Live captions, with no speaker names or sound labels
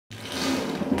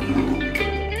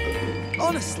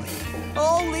Honestly,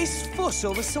 all this fuss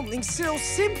over something so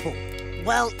simple.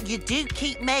 Well, you do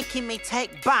keep making me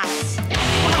take baths.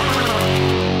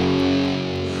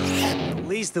 At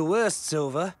least the worst's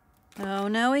over. Oh,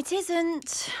 no, it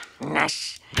isn't.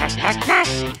 Nash, nash, nash,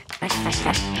 nash, nash, nash, nash,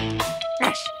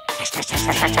 nash, nash, nash,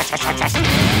 nash, nash, nash, nash, nash.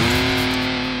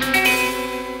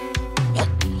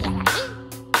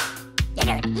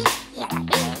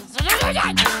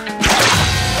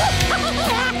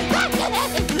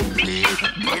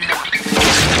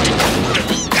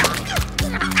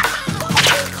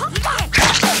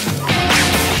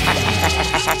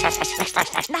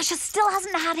 Gnasher still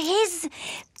hasn't had his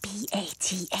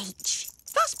B-A-T-H.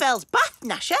 That spells bath,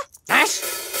 Gnasher. Nash.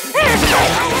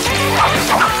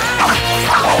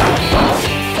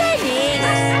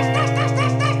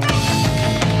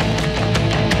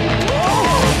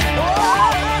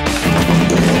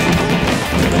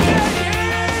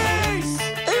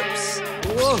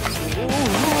 Oops.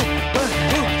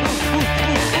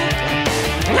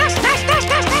 Nash, nash, nash,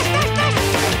 nash, nash, nash, nash.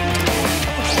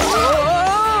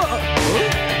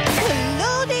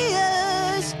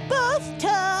 Melodious bath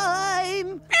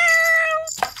time.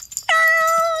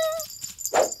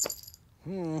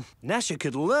 Gnasher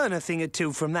could learn a thing or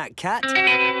two from that cat.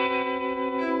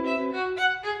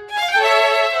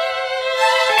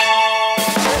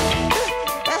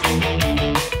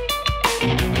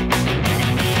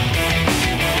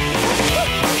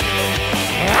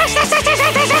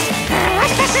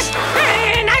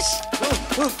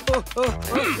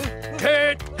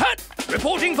 Cat, hat,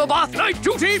 reporting for bath night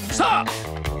duty, sir.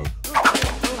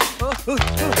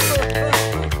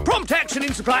 Prompt action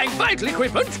in supplying vital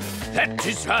equipment. That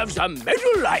deserves a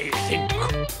medal, I think.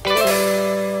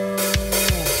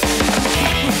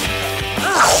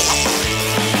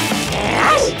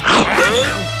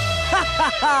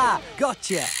 Ha!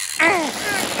 Gotcha!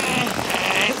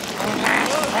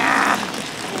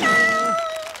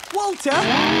 Walter,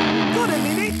 got a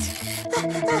minute?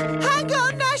 Hang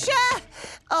on, Gnasher!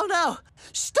 Oh, no.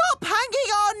 Stop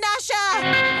hanging on, Gnasher!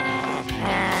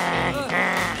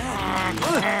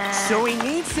 So he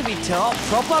needs to be taught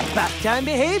proper bath time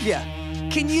behaviour.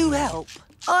 Can you help?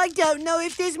 I don't know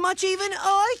if there's much even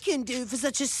I can do for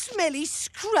such a smelly,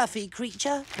 scruffy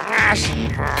creature.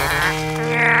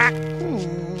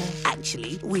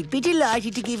 Actually, we'd be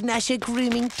delighted to give Gnasher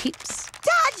grooming tips.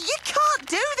 Dad, you can't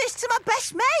do this to my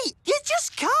best mate. You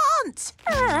just can't.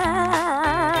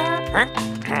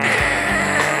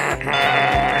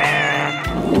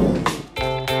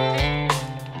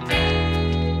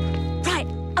 Right,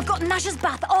 I've got Gnasher's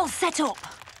bath all set up.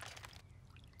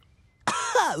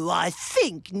 Oh, I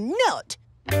think not.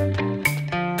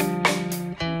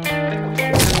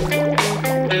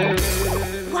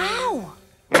 Wow.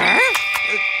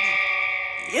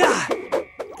 Yeah.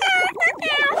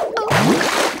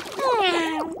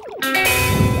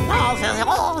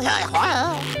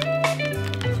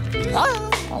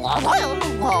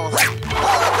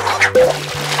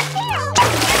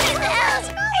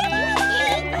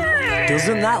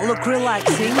 Doesn't that look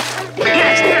relaxing?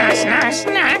 Nash, nash, nash,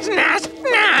 nash, nash,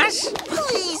 nash.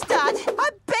 Please, Dad, I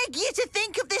beg you to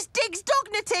think of this dog's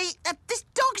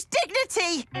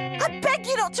dignity. I beg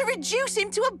you not to reduce him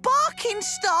to a barking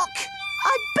stock.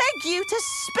 I beg you to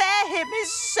spare him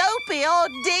his soapy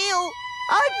ordeal.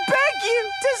 I beg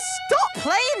you to stop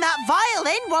playing that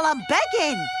violin while I'm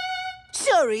begging.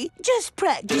 Sorry, just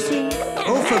practicing.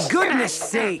 Oh, for goodness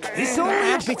sake, it's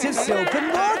only a bit of soap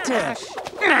and water.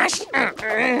 Nash,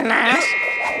 nash.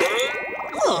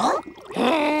 What?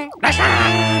 Nash,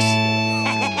 nash.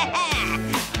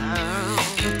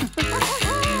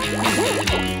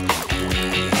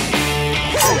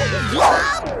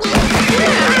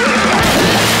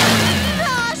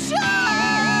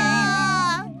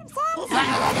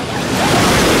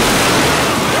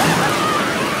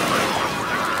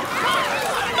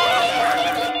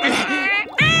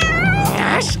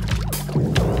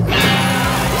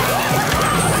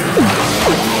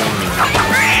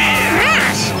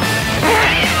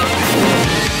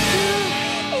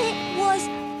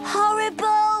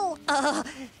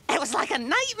 Like a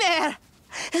nightmare.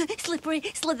 Slippery,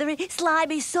 slithery,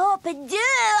 slimy soap, and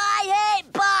I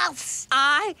hate baths.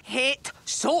 I hate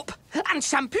soap and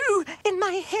shampoo in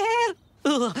my hair.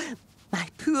 Ugh, my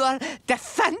poor,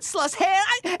 defenseless hair.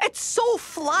 It's so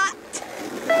flat.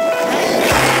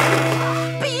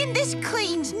 Being this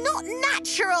clean's not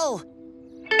natural.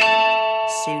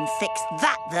 Soon fix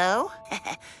that, though.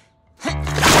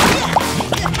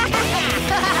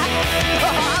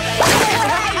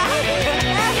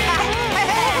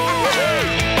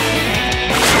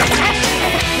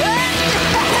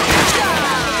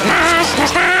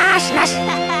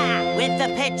 With the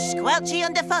edge, squelchy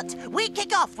underfoot. We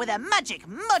kick off with a magic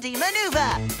muddy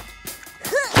manoeuvre.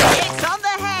 It's on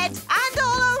the head and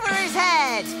all over his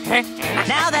head.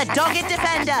 Now the dogged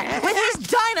defender with his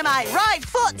dynamite right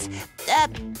foot.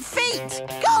 Feet.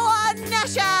 Go on,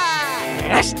 Gnasher!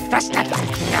 Nash.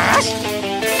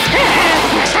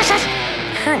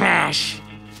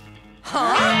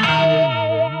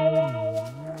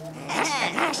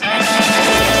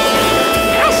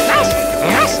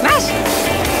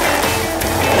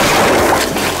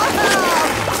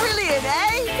 Brilliant,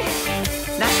 eh?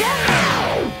 Gnasher?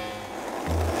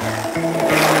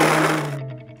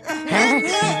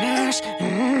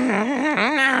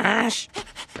 Nash.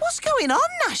 What's going on,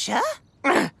 Gnasher?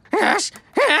 Nash.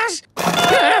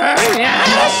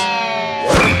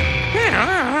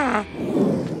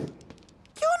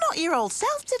 You're not your old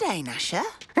self today, Gnasher.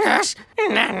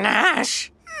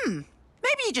 Nash.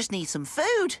 Maybe you just need some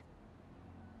food.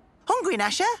 Hungry,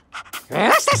 Gnasher?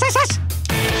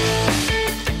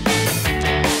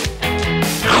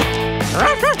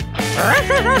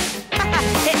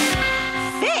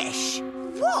 Fish?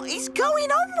 What is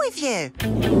going on with you?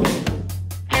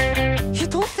 You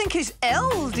don't think he's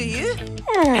ill, do you?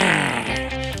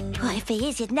 Well, if he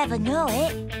is, you'd never know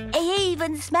it. He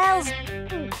even smells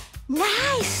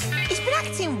nice. He's been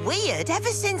acting weird ever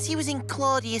since he was in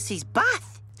Claudius's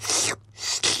bath.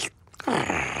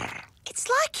 It's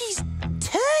like he's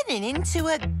turning into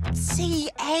a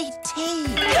CAT.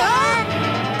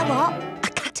 A what? A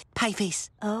cat pie face.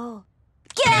 Oh.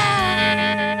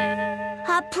 Yeah!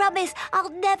 I promise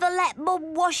I'll never let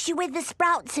Mum wash you with the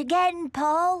sprouts again,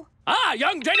 Paul. Ah,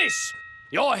 young Dennis!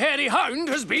 Your hairy hound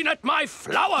has been at my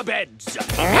flower beds.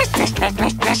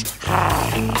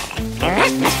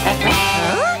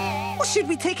 Well, should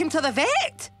we take him to the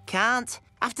vet? Can't.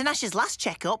 After Gnasher's last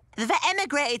checkup, the vet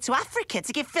emigrated to Africa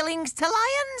to give fillings to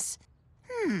lions.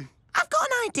 I've got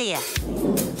an idea.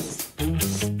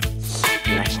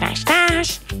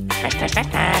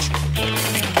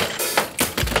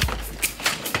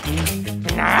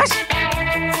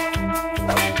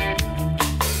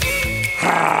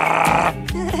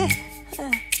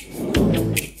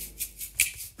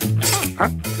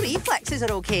 Reflexes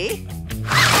are okay.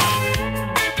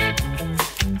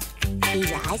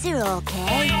 His eyes are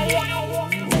okay.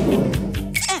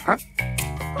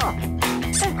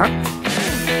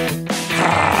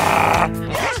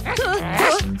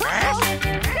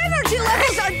 Energy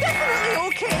levels are definitely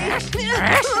okay.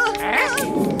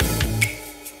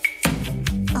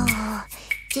 Oh,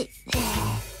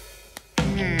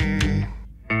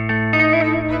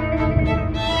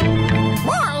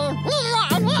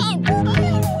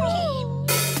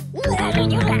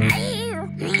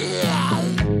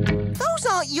 Those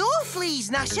aren't your fleas,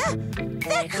 Gnasher.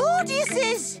 They're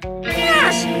Claudius's.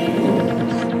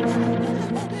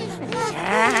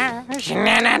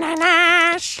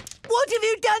 Nash. What have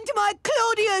you done to my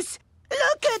Claudius?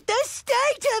 Look at the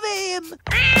state of him.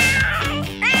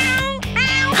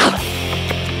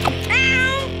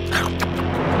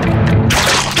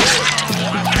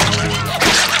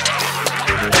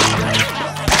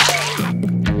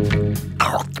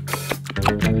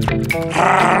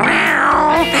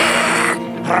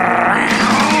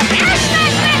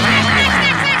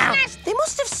 They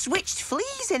must have switched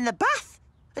fleas in the bath,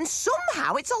 and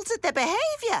somehow it's altered their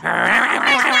behaviour.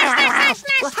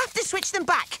 We'll have to switch them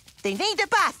back. They need a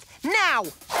bath now.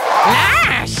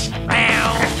 Nash.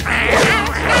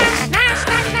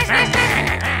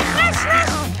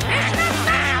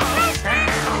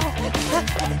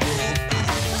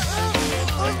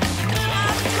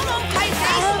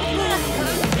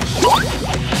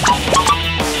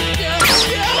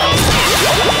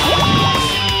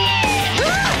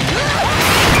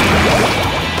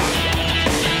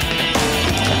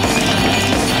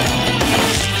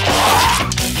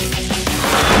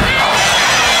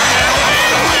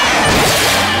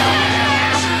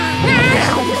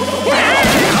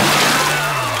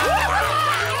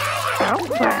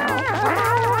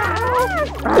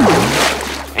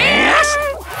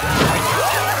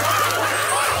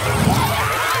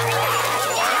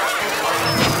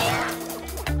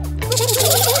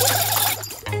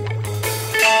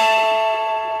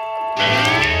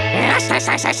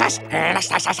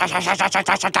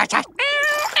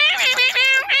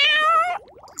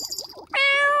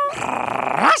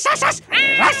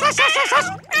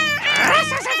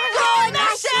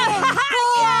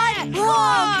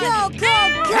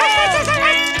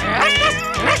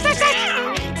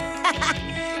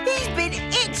 He's been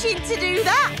itching to do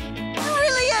that.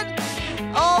 Brilliant.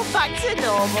 All back to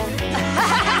normal.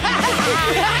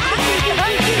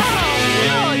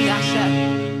 Oh, Gnasher.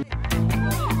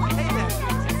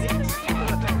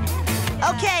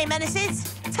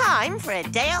 time for a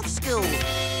day off school.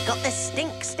 Got the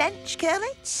stink stench, Curly?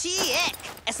 Chick!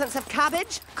 Essence of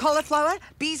cabbage, cauliflower,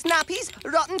 bees' nappies,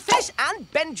 rotten fish,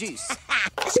 and ben juice.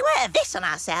 A squirt of this on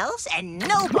ourselves, and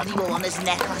nobody will want us in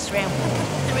their classroom.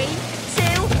 3,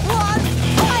 2, 1,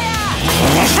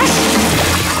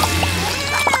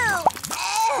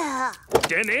 fire!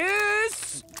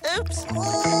 Dennis! Oops.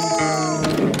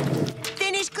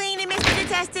 Finished cleaning Mr.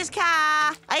 Detester's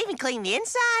car. I even cleaned the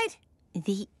inside.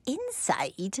 The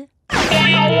inside?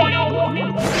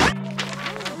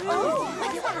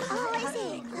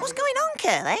 What's going on,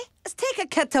 Curly? Let's take a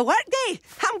kid to work day.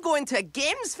 I'm going to a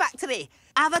games factory.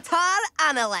 Avatar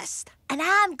analyst. And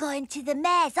I'm going to the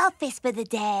mayor's office for the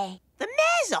day. The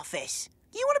mayor's office?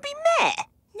 You want to be mayor?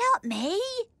 Not me.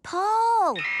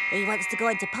 Paul. He wants to go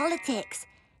into politics.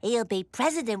 He'll be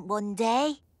president one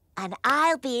day. And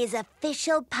I'll be his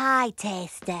official pie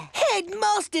taster.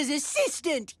 Headmaster's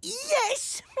assistant.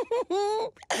 Yes.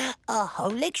 A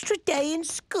whole extra day in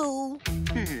school.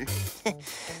 Beano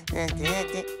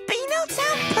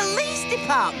Town Police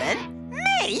Department?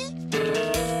 Me?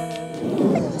 Daddy,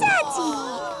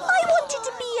 I wanted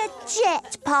to be a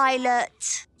jet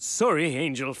pilot. Sorry,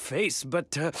 Angel Face,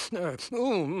 but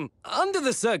under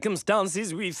the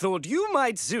circumstances, we thought you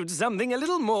might suit something a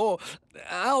little more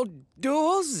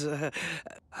outdoors.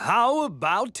 How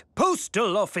about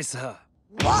postal officer?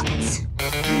 What?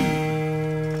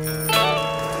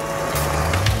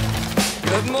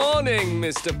 Good morning,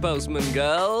 Mr. Postman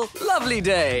Girl. Lovely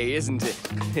day, isn't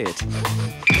it?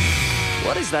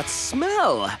 What is that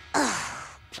smell?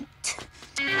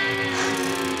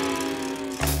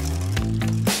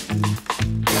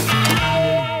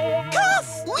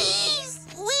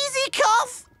 Wheezy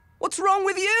cough. What's wrong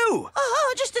with you?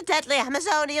 Oh, just a deadly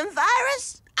Amazonian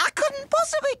virus. I couldn't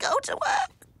possibly go to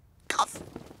work. Cough.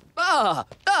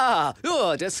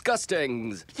 Oh,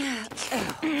 disgusting.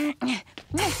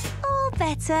 All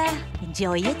better.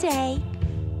 Enjoy your day.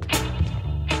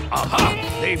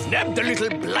 Aha! They've nabbed the little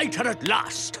blighter at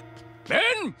last.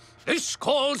 Ben, this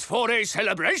calls for a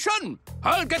celebration.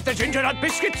 I'll get the ginger nut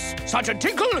biscuits. Sergeant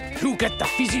Tinkle, you get the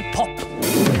fizzy pop.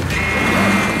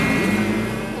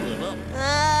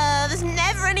 There's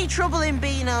never any trouble in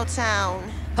Beano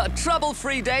Town. A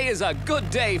trouble-free day is a good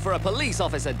day for a police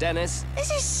officer, Dennis.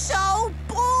 This is so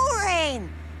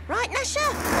boring. Right,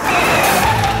 Gnasher?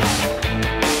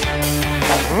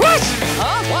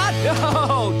 Huh? What?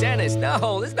 No, Dennis,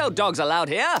 no. There's no dogs allowed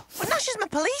here. Well, Gnasher's my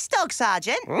police dog,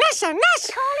 Sergeant. Gnasher,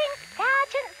 Gnasher! Calling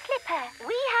Sergeant Slipper.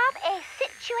 We have a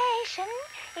situation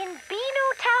in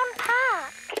Beano Town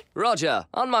Park. Roger,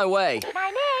 on my way. My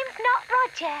name's not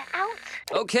Roger. Out.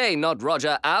 Okay, not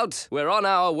Roger, out. We're on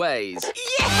our ways.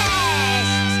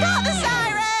 Yes! Start the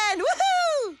siren!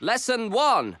 Woohoo! Lesson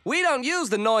 1. We don't use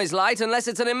the noise light unless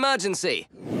it's an emergency.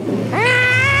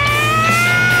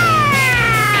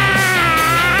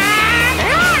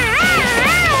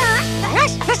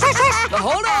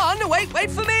 Hold on! Wait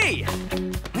for me!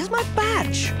 Where's my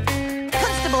badge?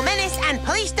 Constable Menace and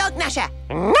Police Dog Gnasher.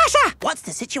 Gnasher! What's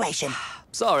the situation?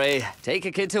 Sorry, take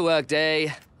a kid to work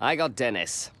day. I got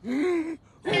Dennis. Work!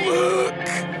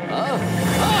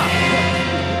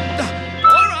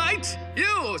 All right,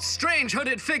 you strange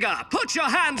hooded figure, put your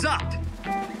hands up.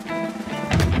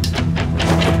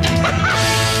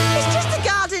 It's just a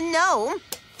garden gnome.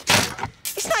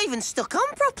 It's not even stuck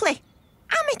on properly.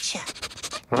 Amateur.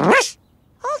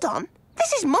 Hold on.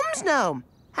 This is Mum's gnome.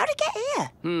 How'd it get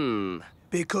here?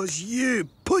 Because you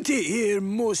put it here,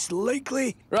 most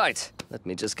likely. Right, let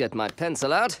me just get my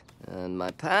pencil out and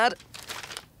my pad.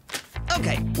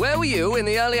 Okay, where were you in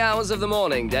the early hours of the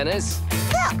morning, Dennis?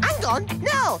 No, hang on.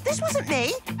 No, this wasn't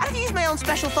me. I've used my own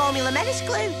special formula Menace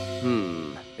glue.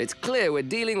 It's clear we're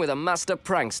dealing with a master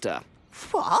prankster.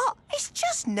 What? It's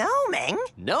just gnoming.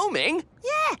 Gnoming?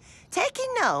 Yeah, taking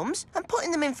gnomes and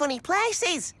putting them in funny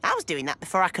places. I was doing that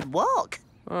before I could walk.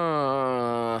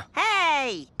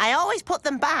 Hey, I always put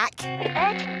them back.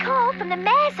 Urgent call from the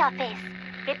mayor's office.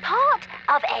 Report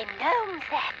of a gnome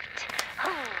theft.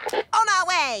 On our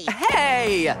way.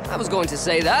 Hey! I was going to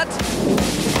say that.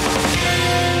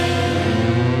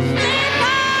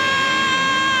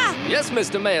 Yes,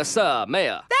 Mr. Mayor, sir,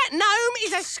 Mayor. That gnome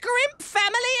is a Scrimp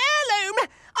family heirloom.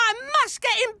 I must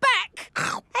get him back.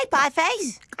 Hey,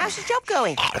 Pieface, how's your job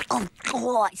going?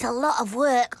 Oh, it's a lot of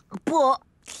work, but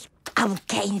I'm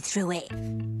getting through it.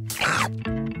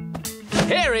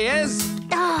 Here he is.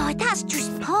 Oh, that's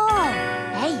just Paul.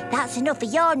 Hey, that's enough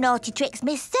of your naughty tricks,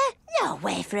 mister. No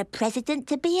way for a president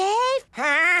to behave.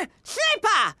 Huh?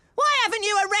 Slipper, why haven't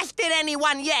you arrested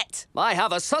anyone yet? I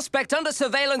have a suspect under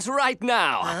surveillance right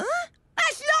now. Huh?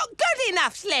 That's not good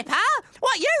enough, Slipper.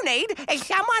 What you need is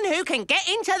someone who can get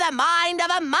into the mind of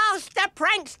a master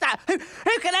prankster,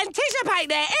 who can anticipate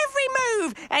their every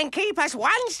move and keep us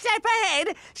one step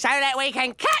ahead so that we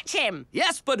can catch him.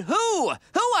 Yes, but who?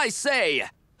 Who, I say?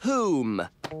 Whom?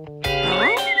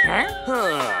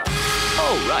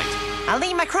 Oh, right. I'll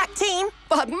lead my crack team.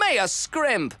 But Mayor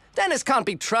Scrimp, Dennis can't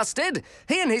be trusted.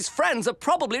 He and his friends are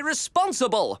probably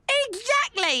responsible.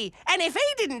 Exactly. And if he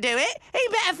didn't do it, he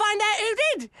better find out who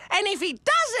did. And if he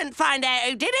doesn't find out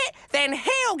who did it, then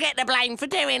he'll get the blame for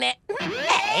doing it.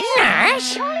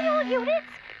 Calling all units.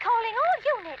 Calling all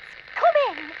units. Come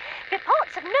in.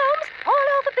 Reports of gnomes all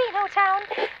over Beano town.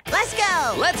 Let's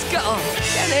go. Let's go.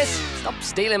 Dennis, stop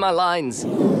stealing my lines.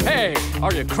 Hey,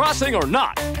 are you crossing or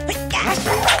not?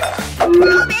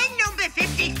 Come in, number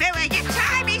 54. Your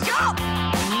time is up.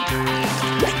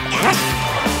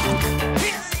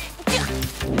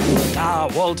 Ah,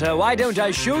 Walter, why don't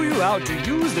I show you how to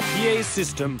use the PA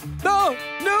system? Oh,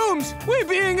 gnomes, we're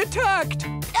being attacked.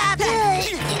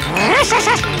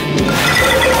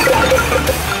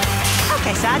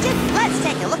 Okay, Sergeant, let's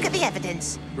take a look at the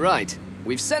evidence. Right.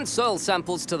 We've sent soil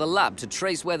samples to the lab to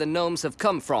trace where the gnomes have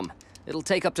come from. It'll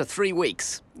take up to 3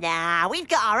 weeks. Nah, we've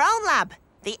got our own lab.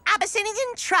 The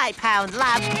Abyssinian Tri-Pound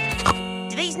Lab.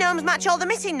 Do these gnomes match all the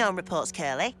missing gnome reports,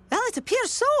 Curly? Well, it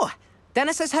appears so.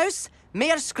 Dennis's house,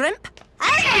 Mayor Scrimp.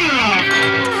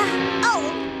 Oh!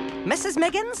 Mrs.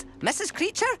 Miggins, Mrs.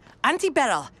 Creature, Auntie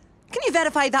Beryl. Can you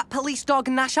verify that police dog,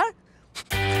 Gnasher?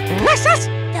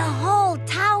 The whole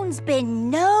town's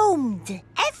been gnomed.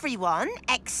 Everyone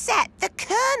except the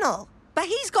Colonel. But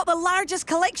he's got the largest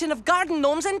collection of garden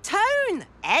gnomes in town.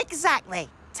 Exactly.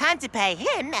 Time to pay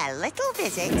him a little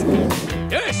visit.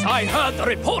 Yes, I heard the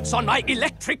reports on my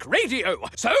electric radio.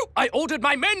 So I ordered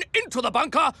my men into the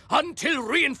bunker until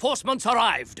reinforcements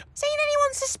arrived. Seen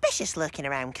anyone suspicious lurking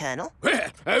around, Colonel?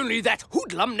 Only that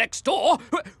hoodlum next door.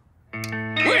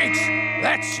 Wait,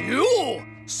 that's you?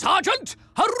 Sergeant,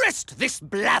 arrest this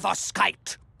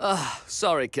blatherskite.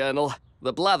 Sorry, Colonel.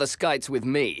 The blatherskite's with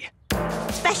me.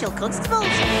 Special constables.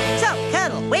 So,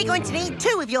 Colonel, we're going to need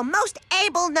 2 of your most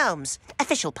able gnomes.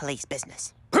 Official police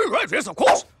business. Right, yes, of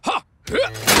course. Ha!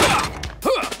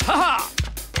 Ha!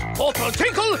 Corporal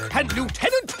Tinkle and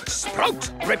Lieutenant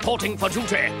Sprout reporting for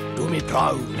duty. Do me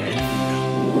proud,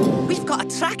 men. We've got a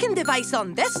tracking device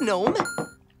on this gnome.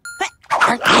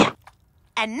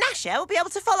 And Gnasher will be able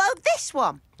to follow this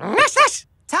one.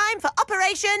 Time for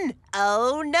Operation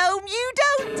Oh Gnome You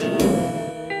Don't.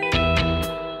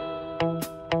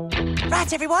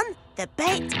 Right, everyone, the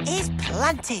bait is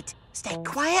planted. Stay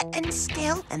quiet and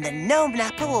still, and the gnome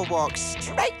napper will walk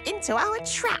straight into our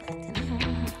trap.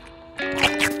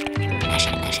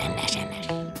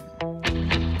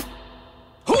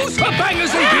 Who's the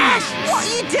bangers in these? What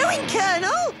are you doing,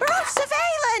 Colonel? We're off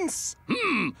surveillance.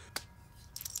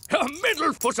 A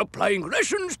middle for supplying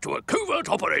rations to a covert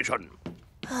operation.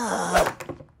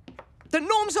 The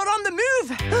gnomes are on the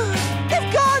move.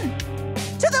 They've gone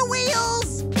to the wheels.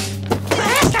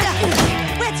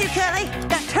 Where to, Curly?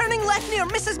 That turning left near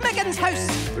Mrs. Miggins' house.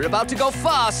 We're about to go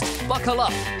fast. Buckle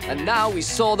up. And now we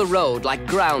saw the road like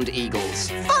ground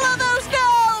eagles. Follow those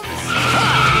gnomes!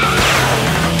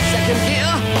 Second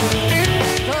gear.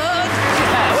 Third.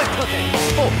 Yeah, we're cooking.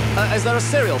 Oh, is there a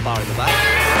cereal bar in the back?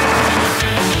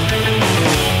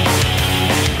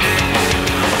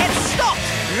 It stopped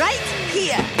right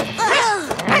here.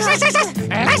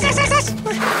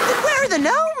 Where are the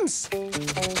gnomes?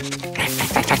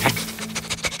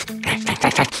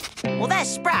 Well, there's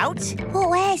Sprout. Well,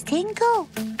 where's Tinkle?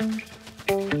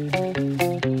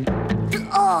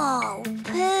 Oh,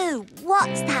 poo.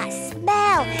 What's that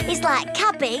smell? It's like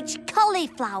cabbage,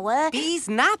 cauliflower. These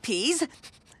nappies,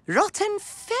 rotten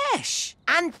fish,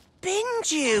 and bin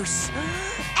juice.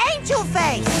 Angel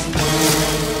face.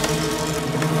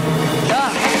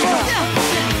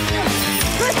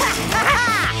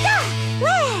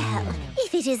 Well,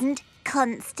 if it isn't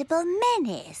Constable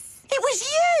Menace. It was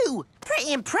you!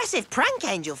 Pretty impressive prank,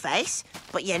 Angel Face.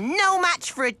 But you're no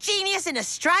match for a genius in a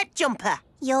striped jumper.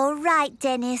 You're right,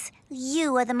 Dennis.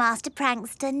 You are the master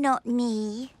prankster, not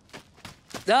me.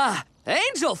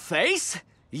 Angel Face?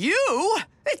 You?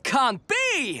 It can't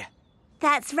be!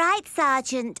 That's right,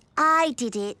 Sergeant. I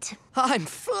did it. I'm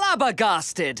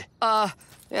flabbergasted.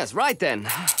 Yes, right then.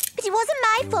 But it wasn't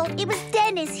my fault. It was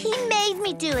Dennis. He made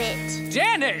me do it.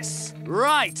 Dennis!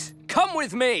 Right. Come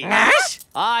with me.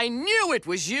 I knew it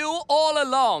was you all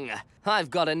along. I've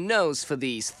got a nose for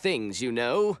these things, you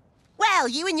know. Well,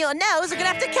 you and your nose are gonna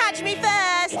have to catch me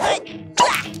first.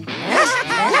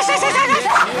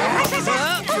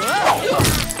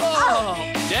 Oh,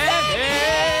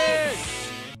 Dennis!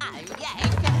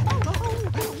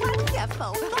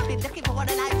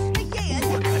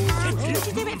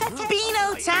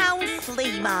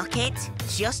 market,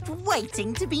 just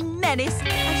waiting to be menaced.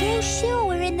 Are you sure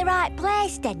we're in the right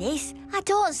place, Dennis? I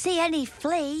don't see any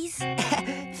fleas.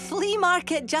 Flea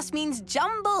market just means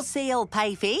jumble sale,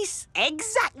 Pieface.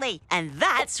 Exactly. And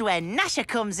that's where Gnasher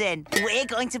comes in. We're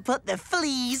going to put the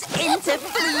fleas into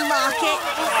flea market.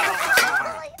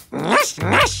 Gnash,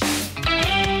 gnash.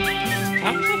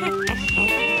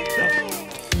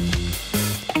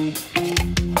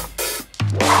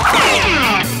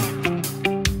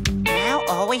 Now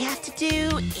all we have to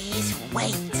do is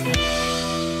wait.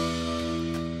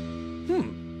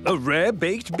 A rare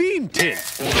baked bean tin.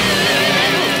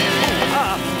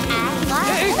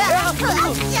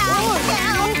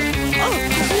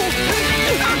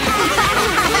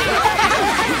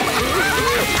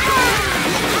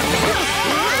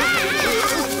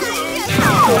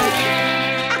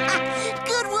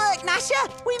 Good work, Gnasher.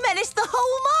 We menaced the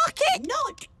whole market.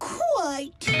 Not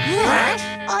quite.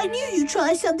 I knew you'd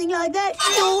try something like that.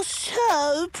 You're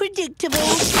so predictable.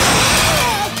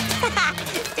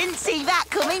 Didn't see that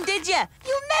coming, did you?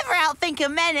 You'll never outthink a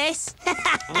menace.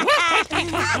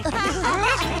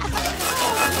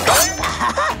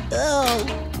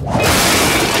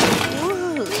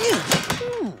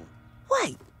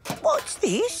 Wait, what's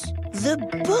this? The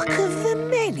Book of the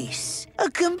Menace. A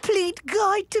complete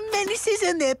guide to menaces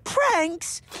and their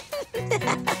pranks.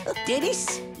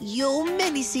 Dennis, your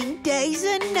menacing days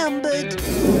are numbered.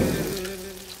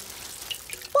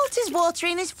 Walter's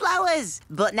watering his flowers.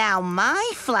 But now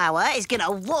my flower is going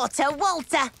to water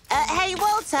Walter. Hey,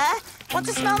 Walter, want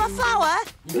to smell my flower?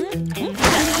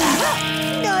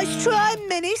 Nice try,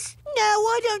 Menace. Now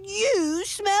why don't you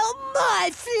smell my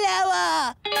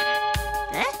flower?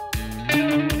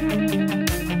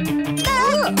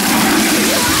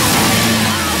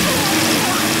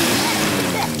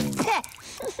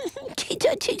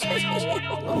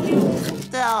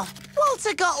 Oh,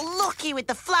 Walter got lucky with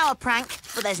the flower prank,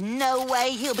 but there's no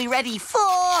way he'll be ready for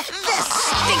the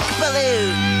stink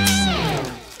balloons.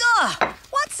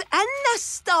 What's in this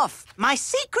stuff? My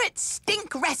secret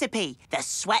stink recipe. The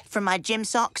sweat from my gym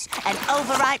socks, an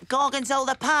overripe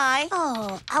gorgonzola pie.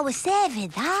 Oh, I was saving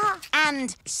that.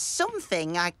 And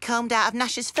something I combed out of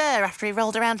Gnasher's fur after he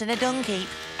rolled around in a dung heap.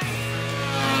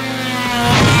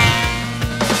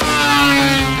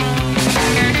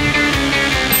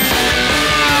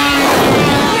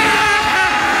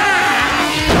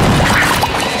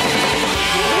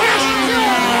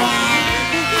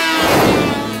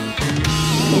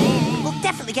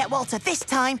 Get Walter this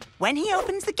time. When he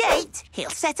opens the gate, he'll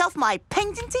set off my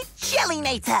patented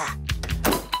Jellinator.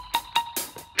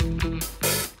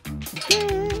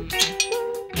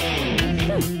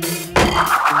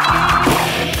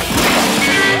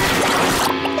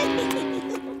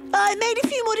 I made a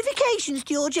few modifications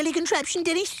to your jelly contraption,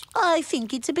 Dennis. I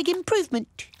think it's a big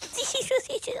improvement.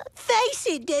 Face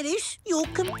it, Dennis, you're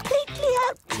completely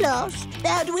outclassed,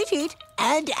 outwitted,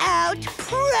 and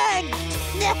outpranked.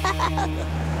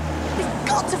 We've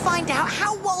got to find out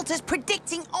how Walter's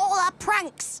predicting all our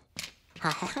pranks.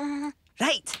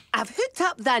 Right, I've hooked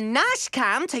up the Gnash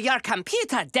cam to your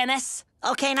computer, Dennis.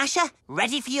 OK, Gnasher,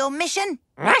 ready for your mission?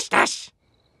 Gnash, gnash.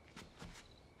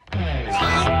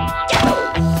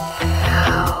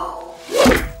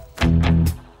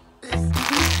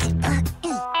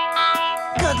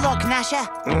 Good luck, Gnasher.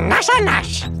 Gnasher,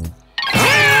 gnash.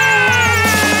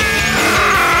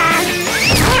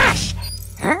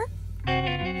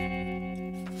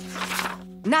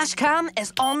 Gnashcam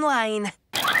is online.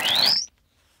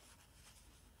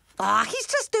 He's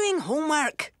just doing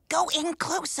homework. Go in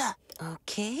closer.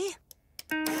 OK.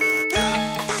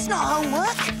 That's not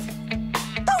homework.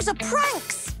 Those are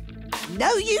pranks.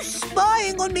 No use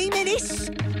spying on me, Menace.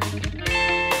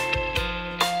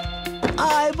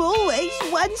 I'm always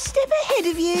one step ahead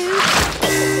of you.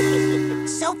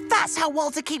 So that's how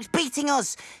Walter keeps beating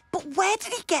us. But where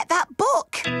did he get that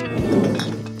book?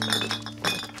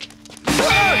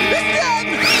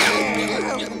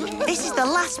 This is the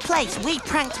last place we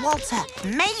pranked Walter.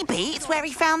 Maybe it's where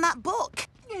he found that book.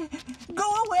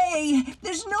 Go away.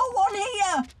 There's no one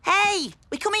here. Hey,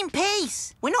 we come in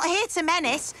peace. We're not here to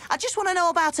menace. I just want to know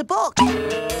about a book.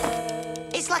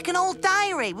 It's like an old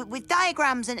diary with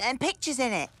diagrams and pictures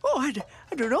in it. Oh, I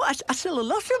don't know. I sell a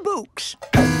lot of books.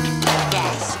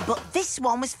 Yes, but this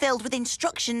one was filled with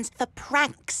instructions for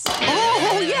pranks.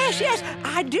 Oh, yes.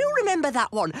 I do remember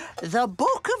that one. The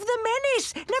Book of the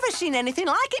Menace. Never seen anything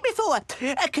like it before.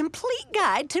 A complete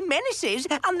guide to menaces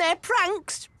and their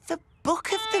pranks. The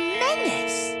Book of the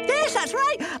Menace? Yes, that's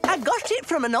right. I got it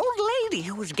from an old lady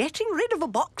who was getting rid of a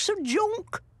box of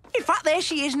junk. In fact, there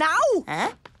she is now.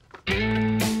 Huh?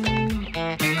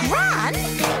 Gran?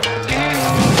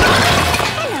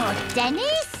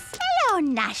 Dennis. Hello,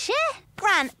 Gnasher.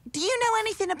 Gran, do you know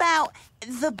anything about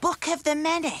the Book of the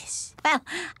Menace? Well,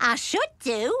 I should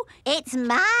do. It's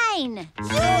mine.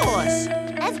 Yours?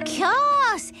 Of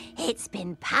course. It's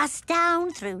been passed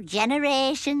down through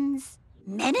generations.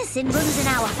 Menacing runs in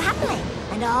our family,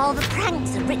 and all the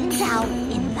pranks are written down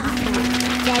in that book.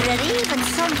 There are even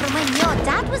some from when your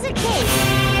dad was a kid.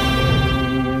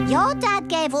 Your dad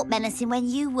gave up menacing when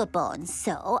you were born,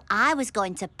 so I was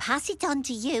going to pass it on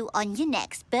to you on your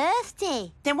next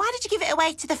birthday. Then why did you give it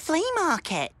away to the flea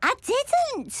market? I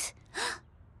didn't.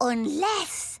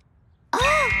 Unless...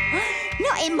 Oh, no,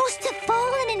 it must have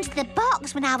fallen into the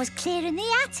box when I was clearing the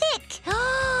attic.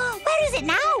 Where is it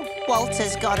now?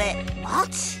 Walter's got it.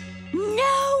 What?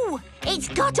 No! It's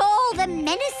got all the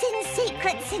menacing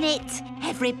secrets in it.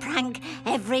 Every prank,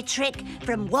 every trick,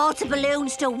 from water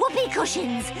balloons to whoopee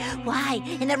cushions. Why,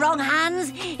 in the wrong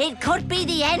hands, it could be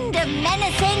the end of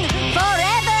menacing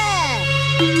forever!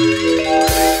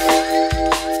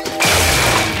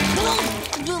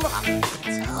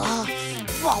 Oh,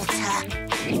 Walter.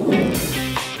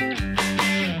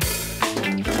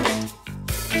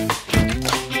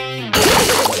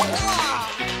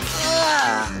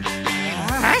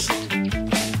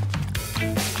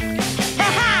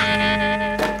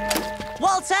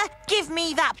 Walter, give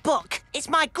me that book. It's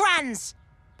my Gran's.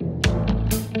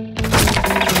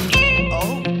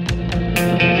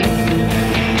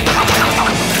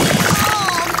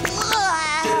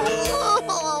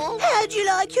 How'd you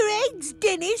like your eggs,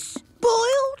 Dennis?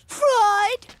 Boiled,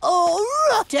 fried, or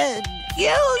rotten?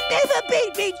 You'll never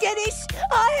beat me, Dennis.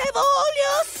 I have all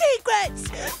your secrets.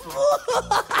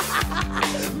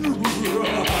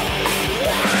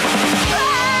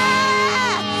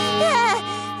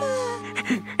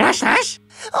 Nash?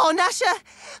 Oh, Gnasher,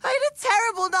 I had a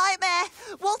terrible nightmare.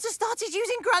 Walter started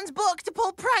using Gran's book to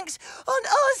pull pranks on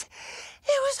us.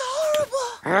 It was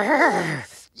horrible.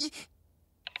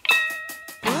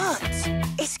 But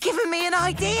it's given me an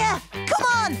idea. Come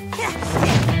on.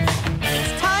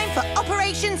 It's time for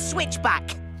Operation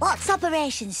Switchback. What's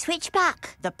Operation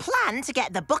Switchback? The plan to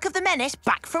get the Book of the Menace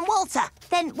back from Walter.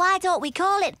 Then why don't we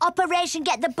call it Operation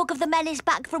Get the Book of the Menace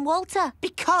Back from Walter?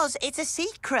 Because it's a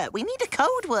secret. We need a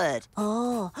code word.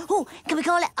 Oh, can we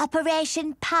call it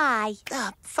Operation Pie?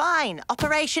 Fine,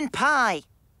 Operation Pie.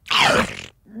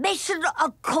 Mission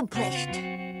accomplished.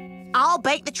 I'll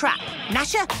bait the trap.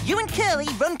 Gnasher, you and Curly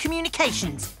run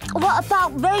communications. What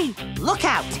about me? Look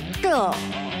out. Oh.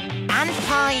 And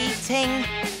pie eating.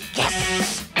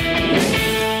 Yes!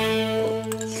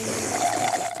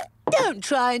 Don't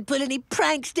try and pull any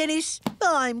pranks, Dennis.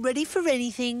 I'm ready for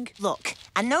anything. Look,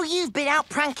 I know you've been out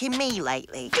pranking me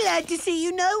lately. Glad to see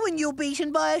you know when you're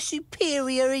beaten by a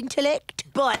superior intellect.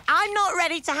 But I'm not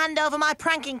ready to hand over my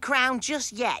pranking crown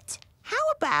just yet.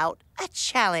 How about a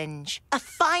challenge? A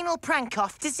final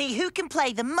prank-off to see who can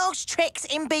play the most tricks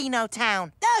in Beano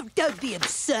Town. Oh, don't be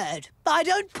absurd. I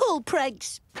don't pull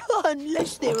pranks.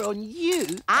 Unless they're on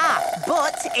you.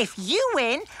 But if you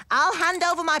win, I'll hand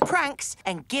over my pranks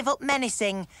and give up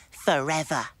menacing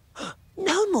forever.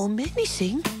 No more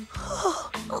menacing? Oh,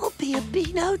 I'll be a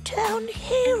Beano Town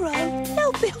hero.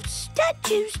 They'll build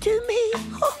statues to me.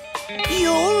 Oh,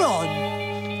 you're on.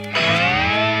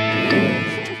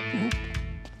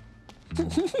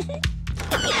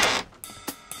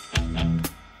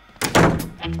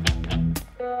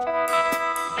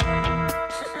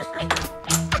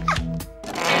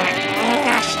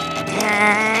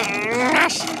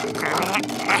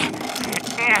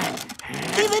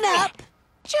 Given up?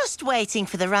 Just waiting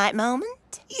for the right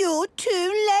moment. You're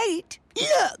too late.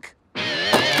 Look.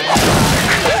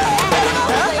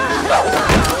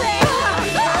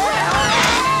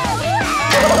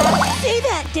 See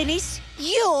that, Dennis?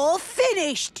 You're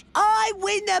finished. I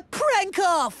win the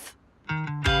prank-off.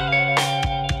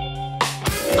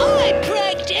 I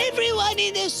pranked everyone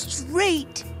in the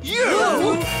street.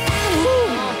 You?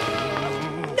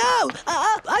 No,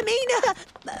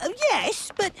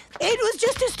 yes, but it was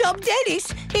just to stop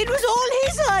Dennis. It was all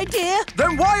his idea.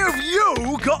 Then why have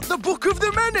you got the Book of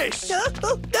the Menace? No,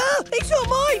 it's not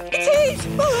mine. It's his.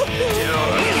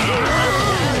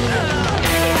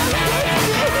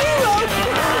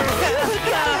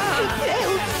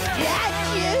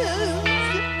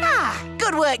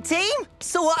 Good work, team.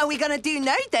 So what are we going to do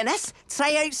now, Dennis?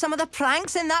 Try out some of the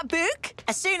pranks in that book?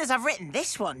 As soon as I've written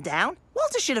this one down,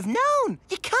 Walter should have known.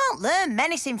 You can't learn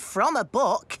menacing from a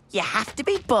book. You have to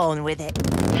be born with it.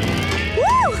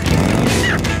 Woo!